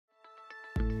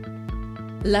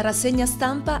La rassegna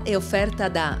stampa è offerta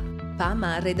da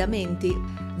Pama Arredamenti,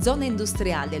 zona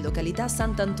industriale, località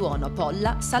Sant'Antuono,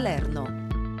 Polla, Salerno.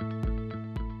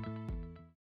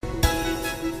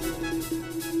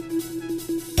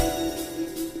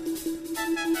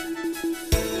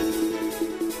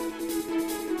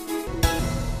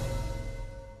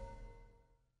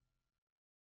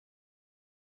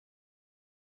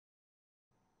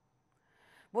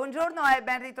 Buongiorno e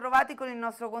ben ritrovati con il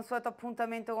nostro consueto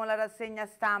appuntamento con la rassegna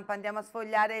stampa. Andiamo a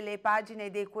sfogliare le pagine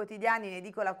dei quotidiani in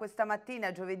edicola questa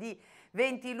mattina, giovedì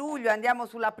 20 luglio. Andiamo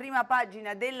sulla prima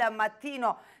pagina del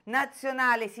Mattino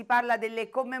Nazionale, si parla delle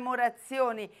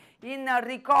commemorazioni in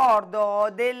ricordo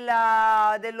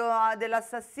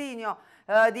dell'assassinio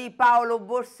di Paolo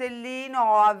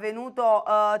Borsellino, avvenuto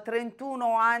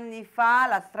 31 anni fa,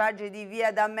 la strage di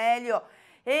Via D'Amelio.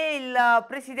 E il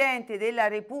Presidente della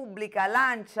Repubblica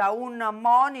lancia un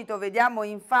monito, vediamo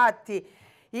infatti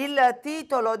il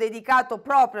titolo dedicato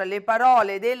proprio alle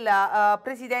parole del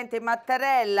Presidente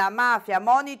Mattarella, mafia,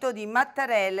 monito di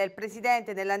Mattarella, il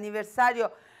Presidente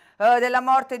nell'anniversario della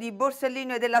morte di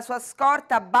Borsellino e della sua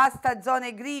scorta, basta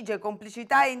zone grigie,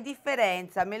 complicità e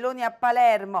indifferenza, Meloni a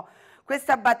Palermo,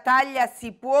 questa battaglia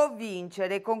si può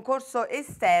vincere, concorso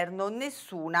esterno,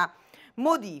 nessuna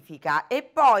modifica. E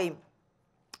poi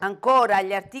ancora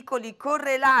gli articoli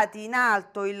correlati in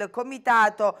alto, il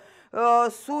comitato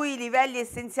sui livelli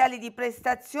essenziali di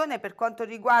prestazione per quanto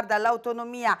riguarda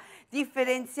l'autonomia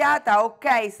differenziata,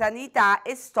 ok sanità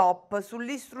e stop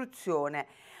sull'istruzione.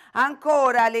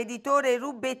 Ancora l'editore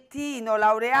Rubettino,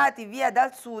 laureati via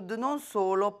dal sud non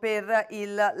solo per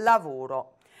il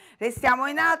lavoro. Restiamo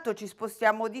in alto, ci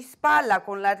spostiamo di spalla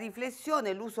con la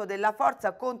riflessione, l'uso della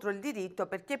forza contro il diritto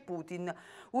perché Putin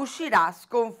uscirà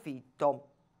sconfitto.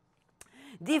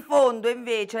 Di fondo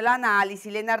invece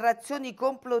l'analisi, le narrazioni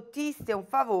complottiste, un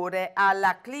favore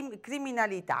alla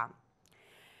criminalità.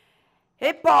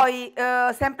 E poi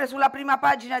sempre sulla prima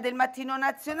pagina del Mattino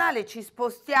Nazionale ci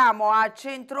spostiamo a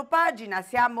centropagina,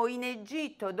 siamo in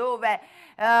Egitto dove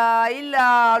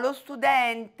lo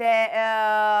studente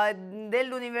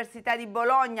dell'Università di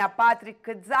Bologna,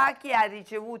 Patrick Zaki, ha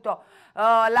ricevuto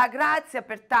la grazia,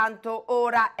 pertanto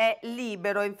ora è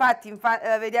libero. Infatti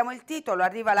vediamo il titolo,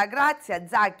 arriva la grazia,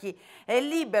 Zaki è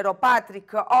libero,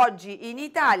 Patrick oggi in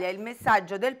Italia, il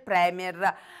messaggio del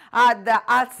Premier ad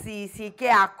Al-Sisi che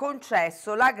ha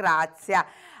concesso la grazia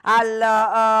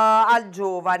al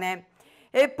giovane.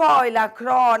 E poi la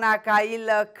cronaca,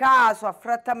 il caso a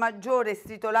Frattamaggiore,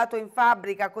 stritolato in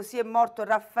fabbrica, così è morto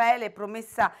Raffaele,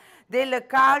 promessa del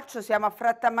calcio, siamo a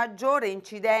Frattamaggiore,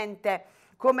 incidente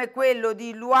come quello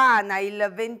di Luana,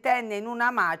 il ventenne in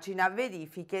una macina,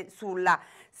 verifiche sulla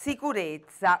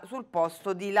sicurezza sul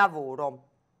posto di lavoro.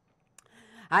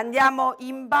 Andiamo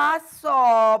in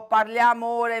basso, parliamo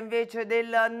ora invece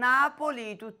del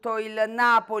Napoli, tutto il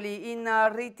Napoli in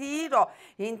ritiro,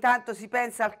 intanto si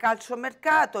pensa al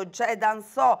calciomercato, c'è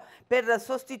Danso per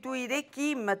sostituire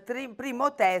Kim,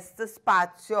 primo test,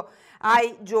 spazio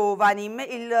ai giovani,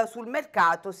 sul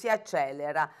mercato si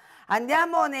accelera.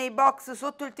 Andiamo nei box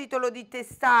sotto il titolo di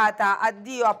testata,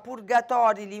 addio a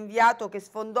Purgatori, l'inviato che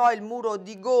sfondò il muro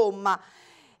di gomma.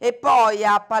 E poi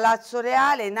a Palazzo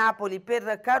Reale, Napoli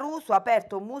per Caruso,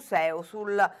 aperto un museo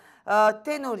sul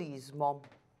tenorismo.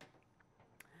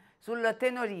 Sul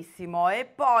tenorissimo. E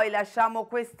poi lasciamo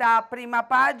questa prima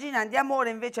pagina, andiamo ora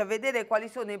invece a vedere quali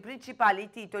sono i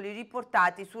principali titoli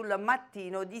riportati sul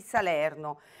Mattino di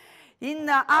Salerno. In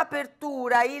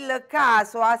apertura il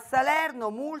caso a Salerno,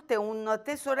 multe, un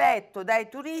tesoretto dai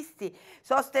turisti,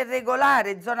 sosta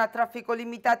irregolare, zona a traffico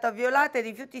limitato violate,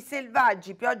 rifiuti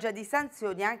selvaggi, pioggia di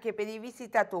sanzioni anche per i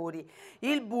visitatori.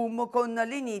 Il boom con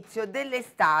l'inizio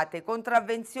dell'estate,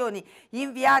 contravvenzioni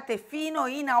inviate fino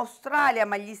in Australia,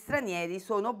 ma gli stranieri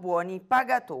sono buoni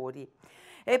pagatori.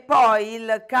 E poi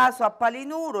il caso a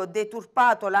Palinuro,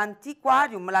 deturpato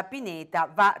l'antiquarium, la pineta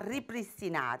va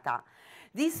ripristinata.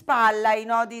 Di spalla i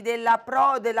nodi della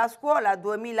scuola,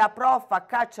 2000 prof a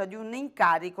caccia di un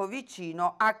incarico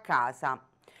vicino a casa.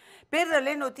 Per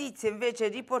le notizie invece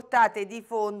riportate di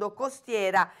fondo,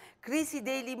 costiera, crisi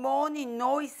dei limoni,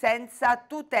 noi senza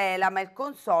tutela, ma il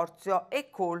consorzio è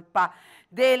colpa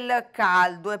del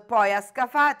caldo. E poi a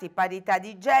Scafati, parità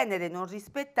di genere non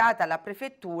rispettata, la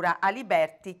prefettura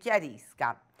Aliberti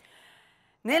chiarisca.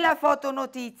 Nella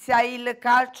fotonotizia il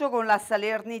calcio con la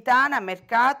Salernitana,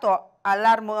 mercato,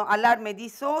 allarme di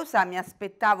Sosa, mi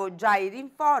aspettavo già i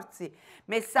rinforzi,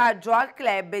 messaggio al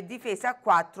club e difesa a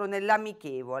 4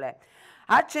 nell'amichevole.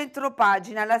 A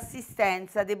centropagina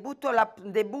l'assistenza,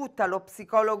 debutta lo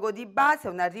psicologo di base,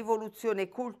 una rivoluzione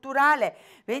culturale,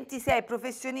 26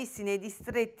 professionisti nei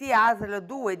distretti ASL,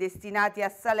 2 destinati a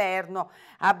Salerno,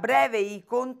 a breve i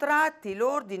contratti,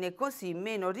 l'ordine, così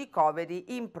meno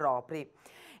ricoveri impropri.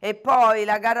 E poi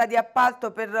la gara di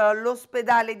appalto per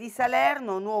l'ospedale di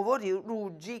Salerno, nuovo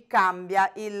Ruggi,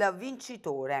 cambia il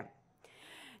vincitore.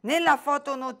 Nella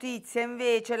fotonotizia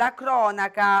invece la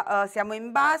cronaca, siamo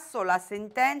in basso, la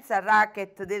sentenza,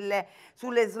 racket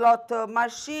sulle slot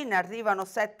machine, arrivano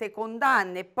 7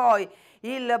 condanne, poi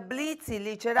il blitz, il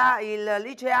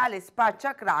liceale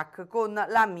spaccia crack con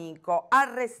l'amico,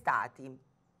 arrestati.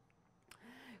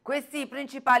 Questi i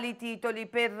principali titoli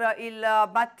per il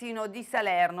mattino di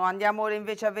Salerno. Andiamo ora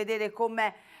invece a vedere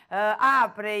come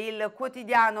apre il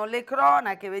quotidiano Le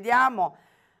Cronache, vediamo.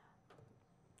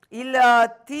 Il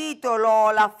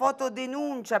titolo, la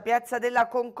fotodenuncia, Piazza della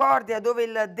Concordia, dove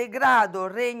il degrado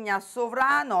regna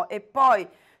sovrano, e poi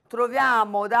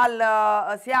troviamo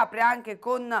si apre anche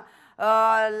con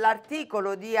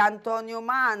l'articolo di Antonio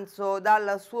Manzo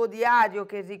dal suo diario,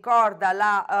 che ricorda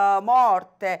la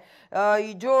morte,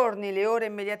 i giorni, le ore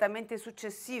immediatamente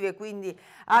successive, quindi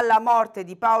alla morte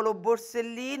di Paolo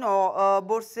Borsellino,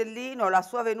 la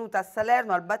sua venuta a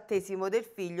Salerno al battesimo del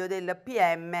figlio del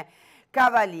PM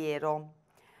Cavaliero.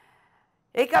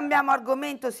 E cambiamo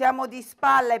argomento, siamo di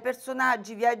spalla ai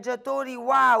personaggi viaggiatori.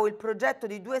 Wow, il progetto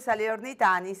di 2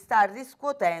 salernitani sta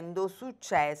riscuotendo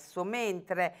successo,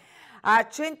 mentre a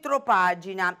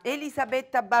centropagina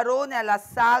Elisabetta Barone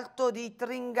all'assalto di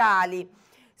Tringali.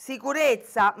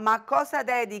 Sicurezza, ma a cosa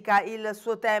dedica il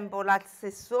suo tempo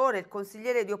l'assessore? Il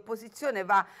consigliere di opposizione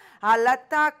va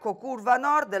all'attacco, curva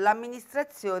nord,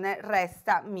 l'amministrazione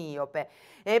resta miope.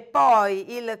 E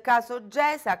poi il caso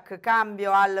Gesac,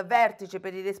 cambio al vertice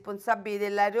per i responsabili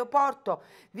dell'aeroporto,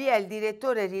 via il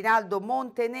direttore Rinaldo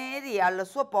Monteneri, al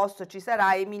suo posto ci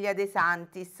sarà Emilia De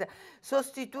Santis,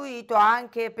 sostituito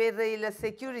anche per il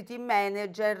security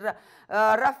manager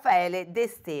Raffaele De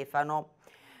Stefano.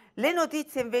 Le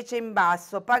notizie invece in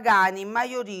basso, Pagani,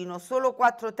 Maiorino, solo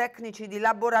 4 tecnici di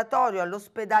laboratorio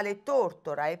all'ospedale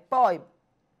Tortora. E poi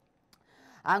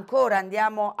ancora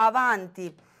andiamo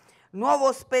avanti, nuovo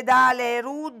ospedale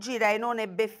Ruggi, Rainone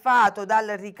beffato dal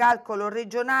ricalcolo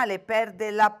regionale,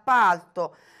 perde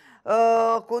l'appalto.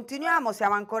 Continuiamo,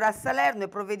 siamo ancora a Salerno, i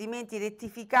provvedimenti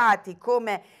rettificati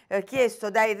come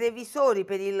chiesto dai revisori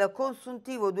per il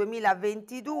consuntivo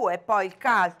 2022, e poi il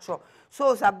calcio,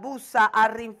 Sosa bussa a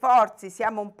rinforzi,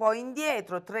 siamo un po'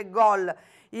 indietro, 3 gol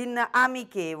in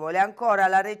amichevole. Ancora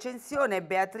la recensione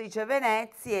Beatrice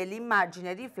Venezzi e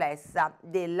l'immagine riflessa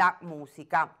della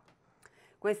musica.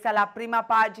 Questa è la prima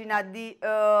pagina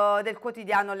del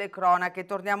quotidiano Le Cronache.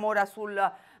 Torniamo ora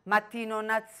sul Mattino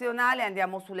Nazionale,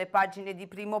 andiamo sulle pagine di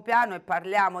primo piano e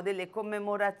parliamo delle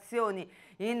commemorazioni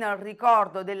in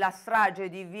ricordo della strage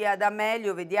di Via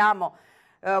D'Amelio. Vediamo,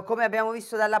 come abbiamo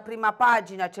visto dalla prima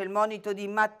pagina, c'è il monito di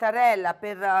Mattarella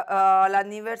per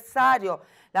l'anniversario,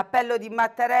 l'appello di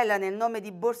Mattarella nel nome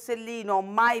di Borsellino,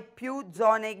 mai più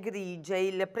zone grigie,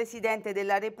 il Presidente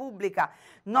della Repubblica,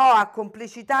 no a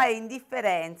complicità e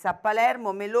indifferenza, a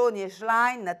Palermo Meloni e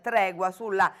Schlein, tregua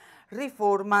sulla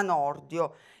riforma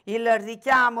Nordio. Il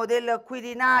richiamo del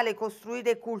Quirinale,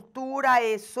 costruire cultura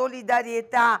e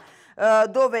solidarietà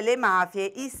dove le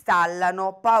mafie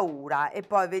installano paura. E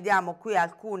poi vediamo qui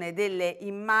alcune delle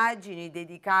immagini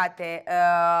dedicate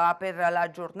per la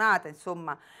giornata,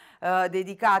 insomma,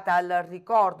 dedicata al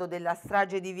ricordo della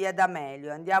strage di Via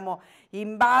D'Amelio. Andiamo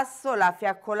in basso, la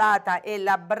fiaccolata e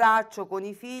l'abbraccio con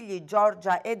i figli,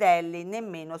 Giorgia ed Ellie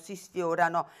nemmeno si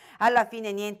sfiorano. Alla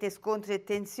fine niente scontri e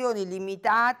tensioni,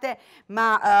 limitate,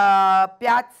 ma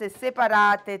piazze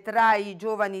separate tra i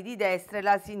giovani di destra e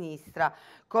la sinistra.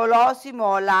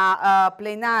 Colosimo, la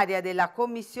plenaria della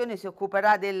commissione si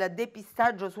occuperà del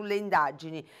depistaggio sulle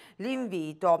indagini,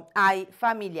 l'invito ai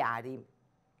familiari.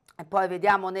 E poi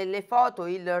vediamo nelle foto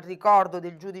il ricordo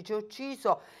del giudice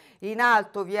ucciso, in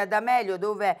alto Via D'Amelio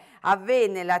dove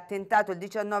avvenne l'attentato il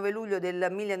 19 luglio del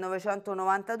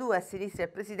 1992, a sinistra il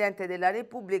Presidente della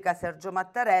Repubblica Sergio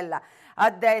Mattarella,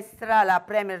 a destra la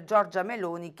Premier Giorgia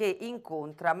Meloni che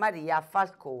incontra Maria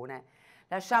Falcone.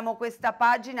 Lasciamo questa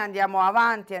pagina, andiamo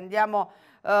avanti,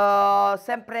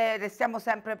 restiamo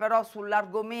sempre però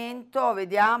sull'argomento,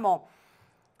 vediamo.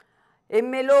 E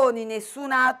Meloni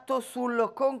nessun atto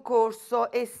sul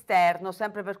concorso esterno.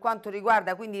 Sempre per quanto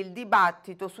riguarda quindi il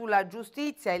dibattito sulla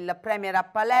giustizia, il premier a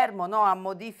Palermo, no a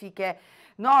modifiche.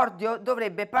 Nordio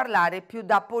dovrebbe parlare più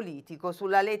da politico.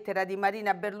 Sulla lettera di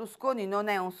Marina Berlusconi: non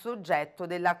è un soggetto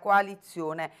della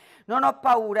coalizione. Non ho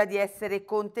paura di essere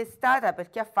contestata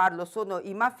perché a farlo sono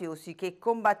i mafiosi che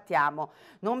combattiamo.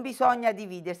 Non bisogna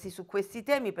dividersi su questi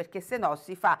temi perché se no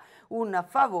si fa un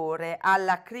favore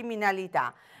alla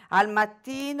criminalità. Al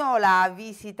Mattino la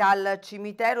visita al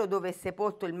cimitero dove è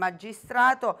sepolto il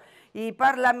magistrato, i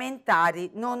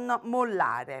parlamentari non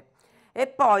mollare. E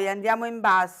poi andiamo in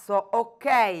basso,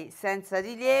 ok senza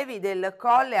rilievi del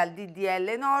Colle al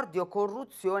DDL Nordio,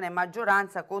 corruzione,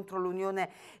 maggioranza contro l'Unione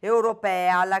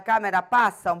Europea. Alla Camera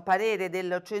passa un parere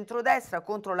del centrodestra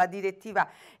contro la direttiva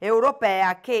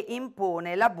europea che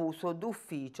impone l'abuso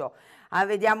d'ufficio.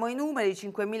 Vediamo i numeri: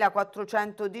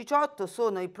 5.418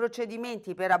 sono i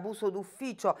procedimenti per abuso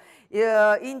d'ufficio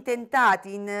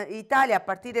intentati in Italia a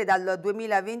partire dal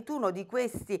 2021, di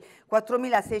questi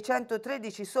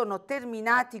 4.613 sono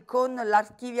terminati con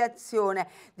l'archiviazione,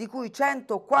 di cui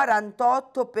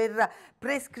 148 per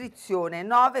prescrizione,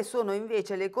 9 sono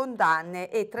invece le condanne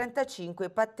e 35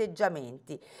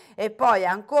 patteggiamenti. E poi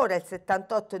ancora il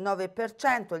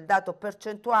 78,9%, il dato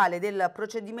percentuale del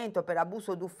procedimento per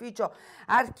abuso d'ufficio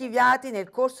archiviati nel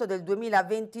corso del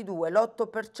 2022,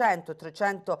 l'8%,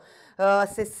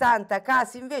 360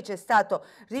 casi invece è stato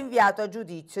rinviato a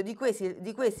giudizio, di questi il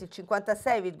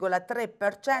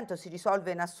 56,3% si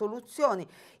risolve in assoluzioni,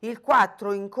 il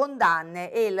 4% in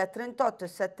condanne e il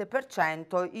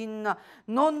 38,7% in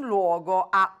non luogo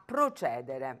a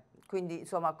procedere. Quindi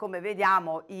insomma, come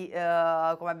vediamo,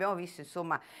 come abbiamo visto,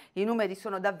 insomma, i numeri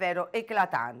sono davvero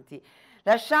eclatanti.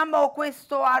 Lasciamo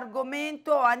questo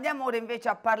argomento, andiamo ora invece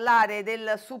a parlare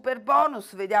del super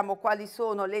bonus, vediamo quali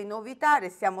sono le novità.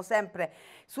 Restiamo sempre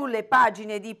sulle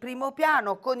pagine di Primo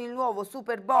Piano con il nuovo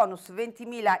super bonus,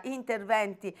 20.000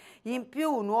 interventi in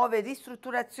più, nuove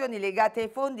ristrutturazioni legate ai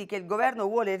fondi che il governo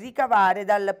vuole ricavare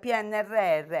dal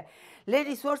PNRR. Le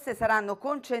risorse saranno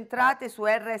concentrate su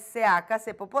RSA,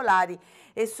 case popolari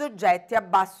e soggetti a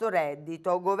basso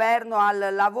reddito. Governo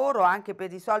al lavoro anche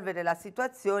per risolvere la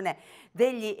situazione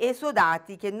degli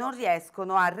esodati che non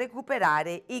riescono a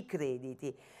recuperare i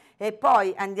crediti. E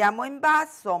poi andiamo in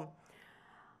basso.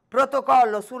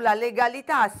 Protocollo sulla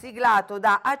legalità siglato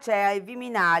da Acea e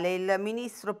Viminale. Il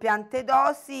ministro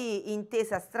Piantedosi,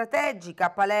 intesa strategica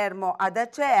Palermo ad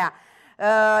Acea.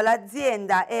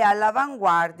 L'azienda è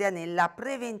all'avanguardia nella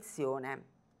prevenzione.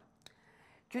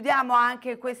 Chiudiamo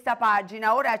anche questa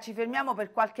pagina, ora ci fermiamo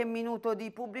per qualche minuto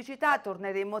di pubblicità,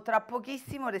 torneremo tra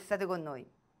pochissimo, restate con noi.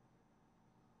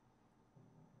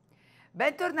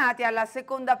 Bentornati alla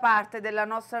seconda parte della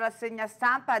nostra rassegna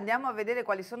stampa, andiamo a vedere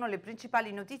quali sono le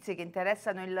principali notizie che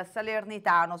interessano il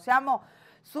Salernitano. Siamo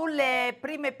sulle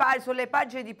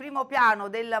pagine di Primo Piano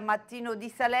del Mattino di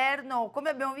Salerno. Come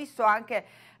abbiamo visto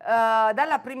anche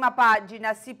dalla prima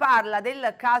pagina, si parla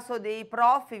del caso dei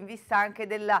prof in vista anche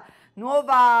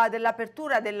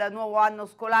dell'apertura del nuovo anno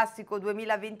scolastico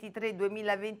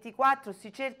 2023-2024.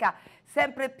 Si cerca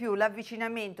sempre più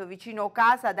l'avvicinamento vicino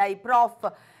casa dai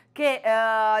prof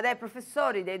dai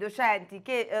professori, dai docenti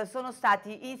che sono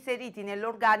stati inseriti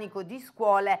nell'organico di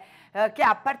scuole che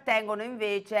appartengono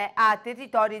invece a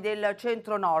territori del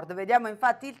centro-nord. Vediamo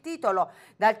infatti il titolo: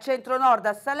 dal centro-nord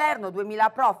a Salerno, 2000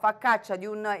 prof a caccia di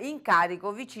un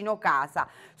incarico vicino casa.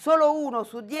 Solo 1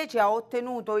 su 10 ha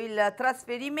ottenuto il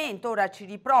trasferimento, ora ci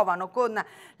riprovano con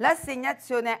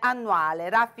l'assegnazione annuale.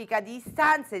 Raffica di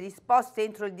istanze, risposte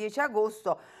entro il 10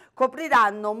 agosto,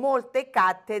 copriranno molte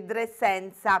cattedre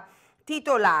senza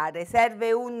titolare.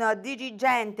 Serve un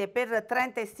dirigente per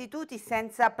 30 istituti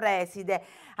senza preside.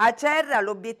 A Cerra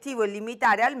l'obiettivo è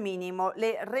limitare al minimo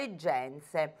le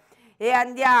reggenze. E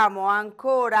andiamo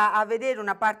ancora a vedere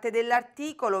una parte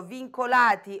dell'articolo: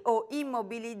 vincolati o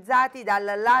immobilizzati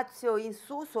dal Lazio in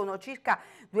su. Sono circa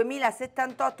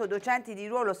 2078 docenti di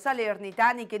ruolo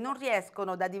salernitani che non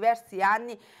riescono da diversi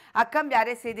anni a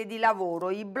cambiare sede di lavoro.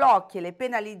 I blocchi e le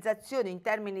penalizzazioni in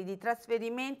termini di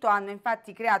trasferimento hanno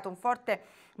infatti creato un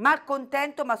forte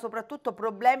malcontento, ma soprattutto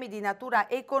problemi di natura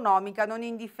economica non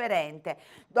indifferente.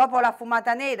 Dopo la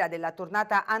fumata nera della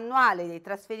tornata annuale dei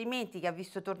trasferimenti che ha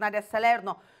visto tornare a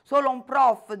Salerno solo un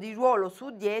prof di ruolo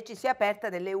su 10, si è aperta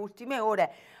nelle ultime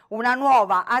ore una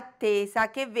nuova attesa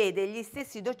che vede gli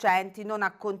stessi docenti non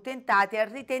accontentati a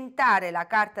ritentare la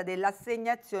carta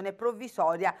dell'assegnazione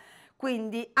provvisoria,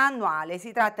 quindi annuale.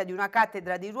 Si tratta di una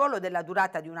cattedra di ruolo della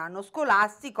durata di un anno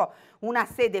scolastico, una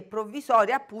sede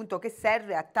provvisoria appunto che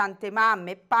serve a tante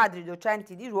mamme e padri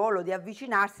docenti di ruolo di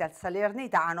avvicinarsi al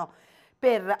salernitano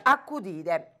per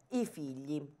accudire i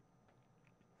figli.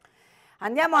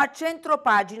 Andiamo a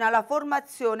centropagina, la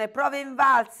formazione, prove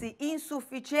invalsi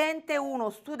insufficiente, 1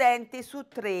 studente su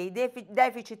 3, i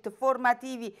deficit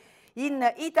formativi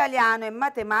in italiano e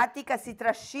matematica si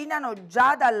trascinano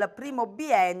già dal primo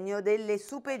biennio delle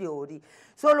superiori.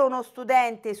 Solo 1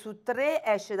 studente su 3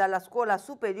 esce dalla scuola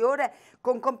superiore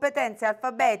con competenze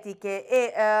alfabetiche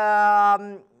e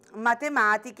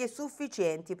matematiche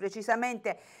sufficienti,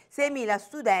 precisamente 6.000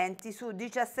 studenti su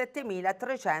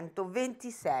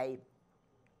 17.326.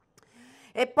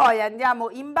 E poi andiamo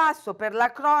in basso per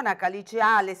la cronaca,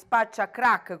 liceale spaccia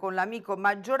crack con l'amico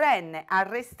maggiorenne,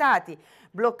 arrestati,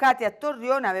 bloccati a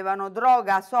Torrione, avevano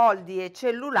droga, soldi e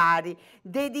cellulari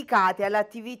dedicati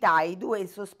all'attività. I 2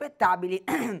 insospettabili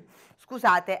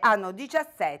scusate, hanno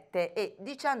 17 e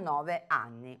 19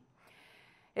 anni.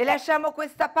 E lasciamo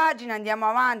questa pagina, andiamo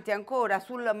avanti ancora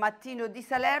sul Mattino di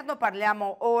Salerno,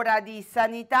 parliamo ora di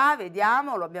sanità,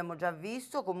 vediamo, lo abbiamo già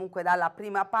visto comunque dalla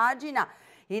prima pagina.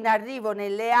 In arrivo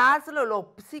nelle ASL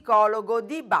lo psicologo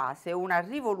di base, una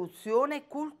rivoluzione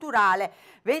culturale.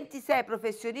 26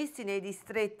 professionisti nei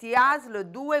distretti ASL,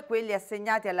 2 quelli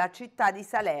assegnati alla città di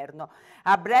Salerno.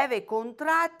 A breve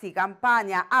contratti,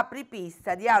 campagna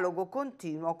apripista, dialogo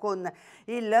continuo con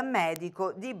il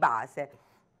medico di base.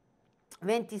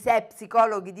 26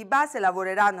 psicologi di base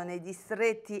lavoreranno nei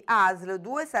distretti ASL,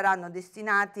 2 saranno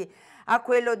destinati a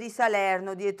quello di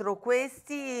Salerno. Dietro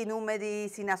questi numeri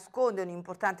si nasconde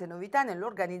un'importante novità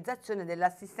nell'organizzazione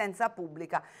dell'assistenza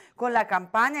pubblica, con la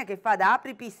campagna che fa da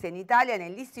apripista in Italia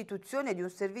nell'istituzione di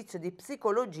un servizio di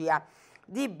psicologia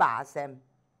di base.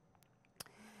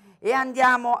 E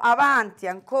andiamo avanti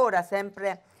ancora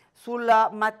sempre sul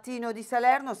Mattino di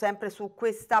Salerno, sempre su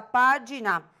questa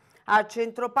pagina. A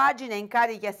centropagina,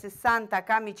 incarichi a 60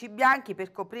 camici bianchi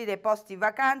per coprire posti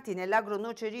vacanti nell'agro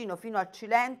nocerino fino al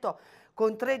Cilento,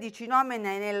 con 13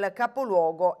 nomine nel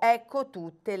capoluogo. Ecco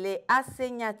tutte le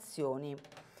assegnazioni.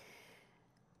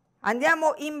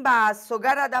 Andiamo in basso,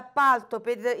 gara d'appalto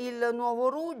per il nuovo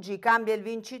Ruggi, cambia il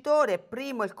vincitore,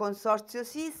 primo il consorzio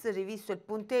SIS, rivisto il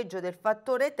punteggio del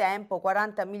fattore tempo,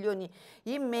 40 milioni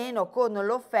in meno con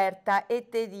l'offerta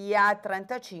Etteria,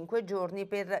 35 giorni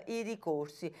per i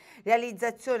ricorsi.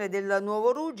 Realizzazione del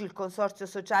nuovo Ruggi, il consorzio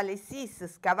sociale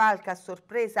SIS scavalca a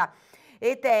sorpresa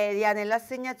Eteria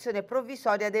nell'assegnazione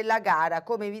provvisoria della gara,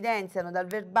 come evidenziano dal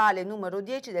verbale numero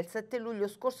 10 del 7 luglio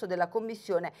scorso della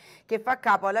commissione che fa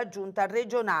capo alla giunta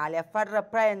regionale. A far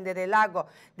prendere l'ago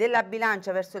della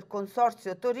bilancia verso il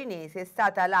consorzio torinese è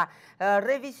stata la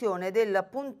revisione del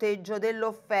punteggio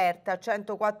dell'offerta,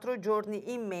 104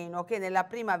 giorni in meno, che nella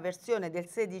prima versione del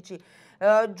 16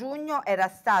 giugno era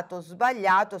stato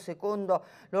sbagliato secondo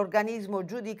l'organismo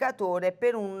giudicatore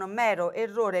per un mero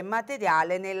errore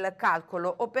materiale nel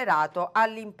calcolo operato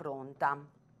all'impronta.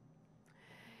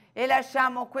 E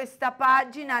lasciamo questa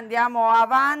pagina, andiamo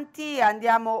avanti,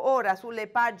 andiamo ora sulle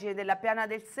pagine della Piana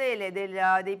del Sele,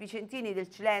 dei Picentini,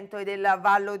 del Cilento e del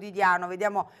Vallo di Diano.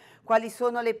 Vediamo quali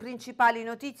sono le principali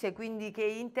notizie quindi che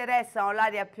interessano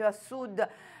l'area più a sud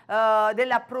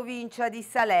della provincia di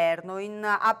Salerno. In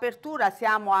apertura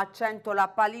siamo a Centola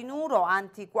Palinuro,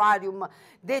 antiquarium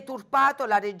deturpato,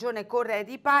 la regione corre ai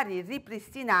ripari,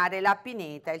 ripristinare la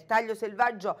pineta. Il taglio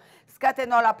selvaggio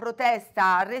scatenò la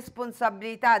protesta,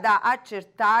 responsabilità da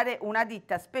accertare, una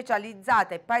ditta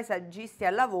specializzata e paesaggisti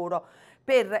al lavoro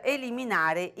per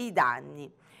eliminare i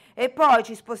danni. E poi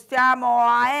ci spostiamo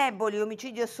a Eboli,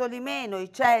 omicidio Solimeno,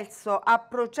 il Celso a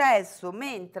processo,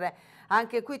 mentre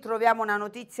anche qui troviamo una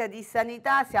notizia di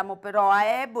sanità, siamo però a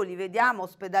Eboli, vediamo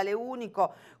ospedale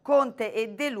unico, Conte e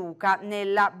De Luca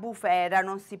nella bufera.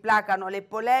 Non si placano le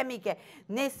polemiche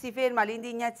né si ferma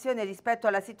l'indignazione rispetto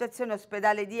alla situazione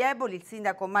ospedale di Eboli. Il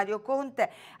sindaco Mario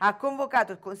Conte ha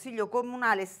convocato il Consiglio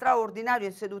Comunale straordinario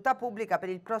in seduta pubblica per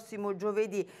il prossimo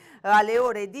giovedì alle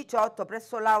ore 18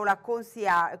 presso l'aula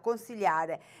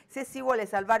consiliare. Se si vuole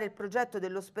salvare il progetto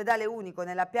dell'ospedale unico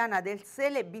nella Piana del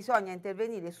Sele bisogna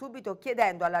intervenire subito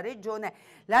chiedendo alla Regione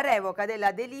la revoca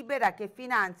della delibera che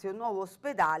finanzia un nuovo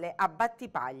ospedale a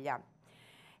Battipaglia.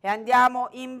 E andiamo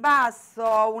in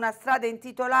basso, una strada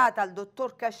intitolata al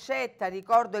dottor Cascetta,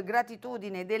 ricordo e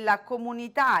gratitudine della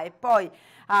comunità, e poi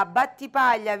a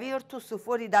Battipaglia, Virtus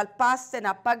fuori dal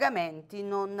Pasten, pagamenti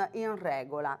non in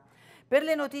regola. Per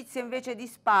le notizie invece di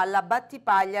spalla,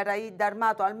 Battipaglia, raid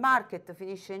armato al market,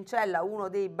 finisce in cella uno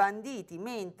dei banditi,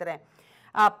 mentre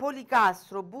a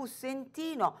Policastro,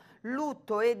 Bussentino,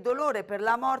 lutto e dolore per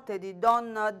la morte di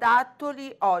Don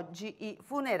Dattoli, oggi i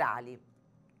funerali.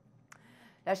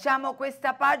 Lasciamo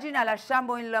questa pagina,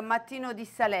 lasciamo il Mattino di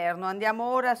Salerno, andiamo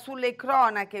ora sulle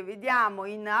cronache, vediamo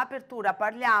in apertura,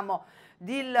 parliamo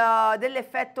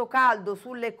dell'effetto caldo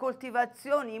sulle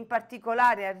coltivazioni, in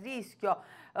particolare a rischio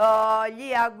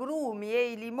gli agrumi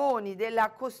e i limoni della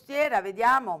costiera.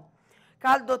 Vediamo.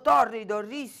 Caldo torrido,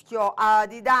 rischio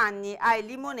di danni ai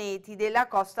limoneti della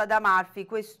Costa d'Amalfi.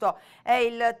 Questo è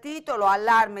il titolo.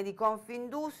 Allarme di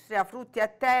Confindustria, frutti a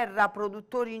terra,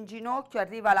 produttori in ginocchio,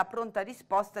 arriva la pronta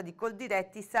risposta di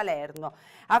Coldiretti Salerno.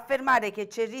 Affermare che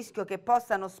c'è il rischio che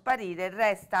possano sparire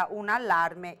resta un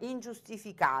allarme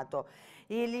ingiustificato.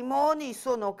 I limoni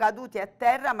sono caduti a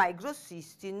terra ma i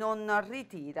grossisti non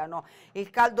ritirano. Il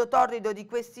caldo torrido di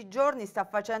questi giorni sta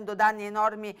facendo danni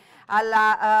enormi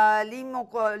alla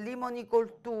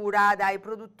limonicoltura. Dai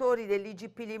produttori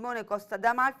dell'IGP Limone Costa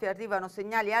d'Amalfi arrivano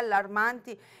segnali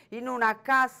allarmanti in una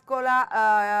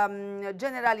cascola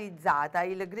generalizzata.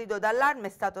 Il grido d'allarme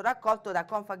è stato raccolto da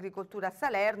Confagricoltura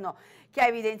Salerno, che ha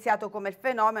evidenziato come il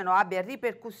fenomeno abbia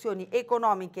ripercussioni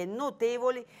economiche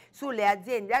notevoli sulle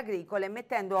aziende agricole,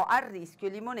 mettendo a rischio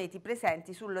i limoneti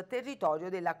presenti sul territorio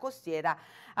della costiera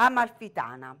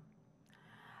amalfitana.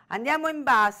 Andiamo in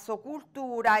basso,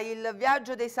 cultura, il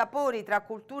viaggio dei sapori tra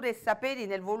culture e saperi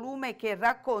nel volume che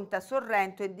racconta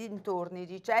Sorrento e dintorni,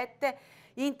 ricette,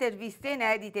 interviste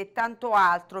inedite e tanto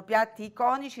altro, piatti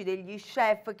iconici degli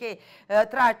chef che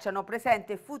tracciano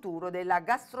presente e futuro della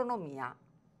gastronomia.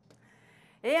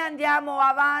 E andiamo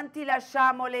avanti,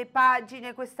 lasciamo le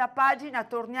pagine, questa pagina,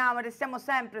 restiamo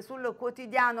sempre sul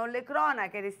quotidiano Le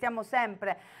Cronache, restiamo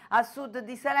sempre a sud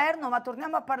di Salerno, ma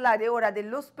torniamo a parlare ora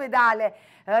dell'ospedale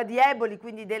di Eboli,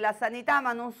 quindi della sanità,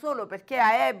 ma non solo, perché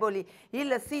a Eboli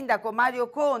il sindaco Mario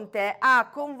Conte ha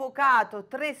convocato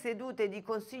 3 sedute di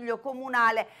consiglio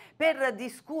comunale per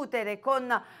discutere con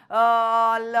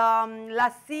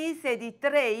l'assise di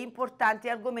 3 importanti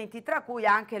argomenti, tra cui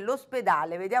anche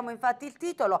l'ospedale. Vediamo infatti il titolo.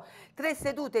 3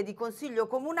 sedute di consiglio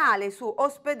comunale su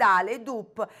ospedale,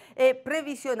 DUP e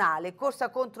previsionale, corsa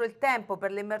contro il tempo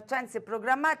per le emergenze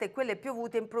programmate e quelle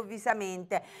piovute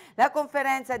improvvisamente. La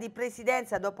conferenza di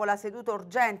presidenza dopo la seduta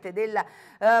urgente del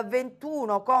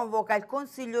 21 convoca il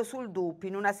consiglio sul DUP.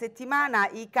 In una settimana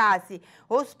i casi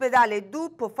ospedale e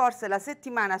DUP, forse la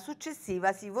settimana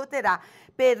successiva si voterà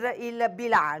per il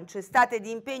bilancio. Estate di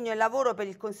impegno e lavoro per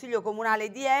il consiglio comunale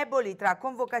di Eboli tra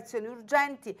convocazioni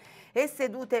urgenti e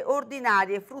sedute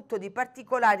ordinarie, frutto di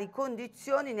particolari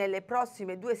condizioni nelle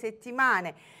prossime 2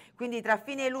 settimane, quindi tra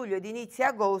fine luglio ed inizio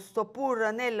agosto.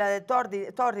 Pur nelle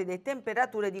torride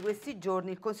temperature di questi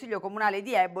giorni, il Consiglio Comunale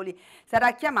di Eboli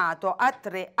sarà chiamato a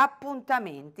 3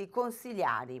 appuntamenti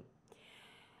consiliari.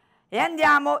 E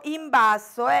andiamo in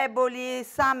basso, Eboli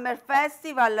Summer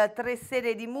Festival, 3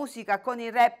 sere di musica con i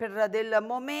rapper del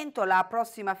momento, il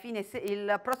prossimo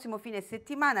fine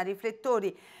settimana,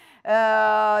 riflettori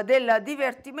del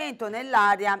divertimento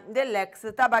nell'area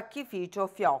dell'ex tabacchificio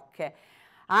Fiocche.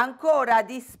 Ancora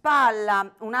di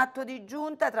spalla un atto di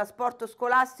giunta, trasporto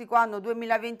scolastico anno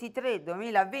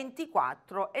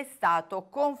 2023-2024 è stato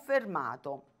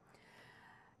confermato.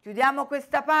 Chiudiamo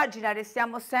questa pagina,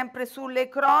 restiamo sempre sulle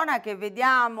cronache,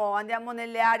 andiamo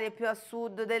nelle aree più a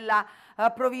sud della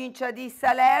provincia di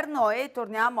Salerno e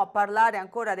torniamo a parlare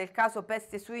ancora del caso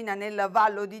peste suina nel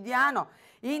Vallo di Diano.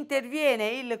 Interviene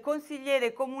il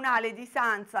consigliere comunale di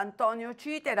Sanza Antonio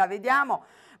Citera, vediamo.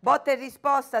 Botta e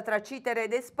risposta tra Citera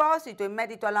ed Esposito in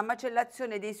merito alla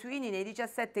macellazione dei suini nei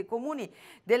 17 comuni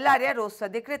dell'area rossa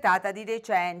decretata di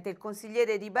recente. Il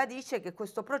consigliere ribadisce che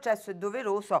questo processo è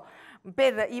doveroso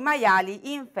per i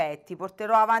maiali infetti.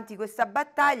 Porterò avanti questa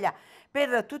battaglia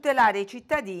per tutelare i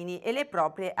cittadini e le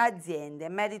proprie aziende.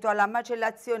 In merito alla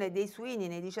macellazione dei suini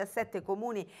nei 17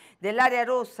 comuni dell'area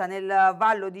rossa nel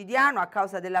Vallo di Diano a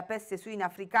causa della peste suina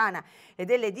africana e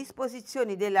delle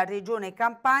disposizioni della Regione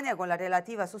Campania con la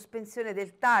relativa sospensione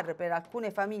del TAR per alcune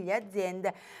famiglie e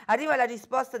aziende, arriva la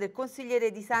risposta del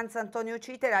consigliere di Sanza Antonio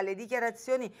Citera alle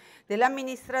dichiarazioni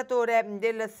dell'amministratore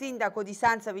del sindaco di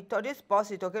Sanza Vittorio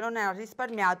Esposito, che non ha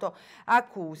risparmiato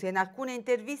accuse. In alcune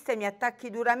interviste mi attacchi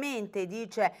duramente,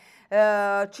 dice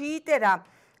Citera.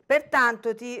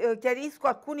 Pertanto ti chiarisco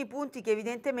alcuni punti che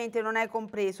evidentemente non hai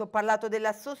compreso. Ho parlato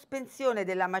della sospensione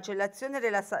della macellazione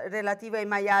relativa ai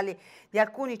maiali di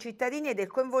alcuni cittadini e del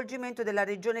coinvolgimento della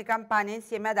Regione Campania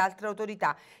insieme ad altre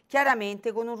autorità,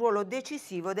 chiaramente con un ruolo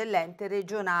decisivo dell'ente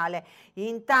regionale.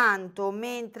 Intanto,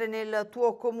 mentre nel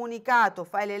tuo comunicato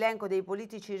fai l'elenco dei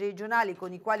politici regionali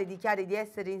con i quali dichiari di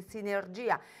essere in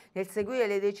sinergia nel seguire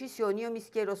le decisioni, io mi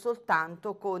schiero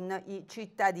soltanto con i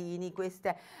cittadini.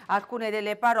 Queste alcune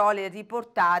delle parole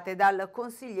riportate dal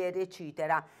consigliere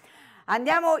Citera.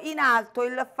 Andiamo in alto,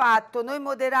 il Fatto, noi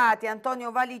moderati,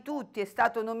 Antonio Valitutti è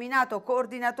stato nominato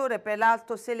coordinatore per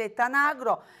l'Alto Sele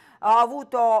Tanagro. ho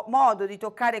avuto modo di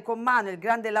toccare con mano il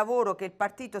grande lavoro che il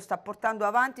partito sta portando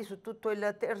avanti su tutto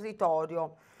il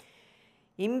territorio.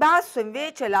 In basso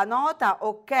invece la nota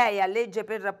ok a legge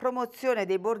per promozione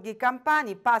dei borghi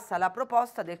campani, passa alla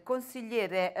proposta del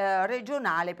consigliere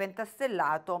regionale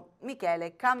pentastellato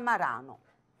Michele Cammarano.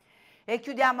 E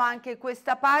chiudiamo anche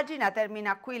questa pagina,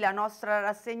 termina qui la nostra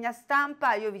rassegna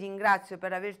stampa. Io vi ringrazio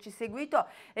per averci seguito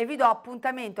e vi do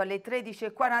appuntamento alle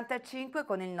 13:45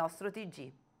 con il nostro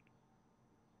TG.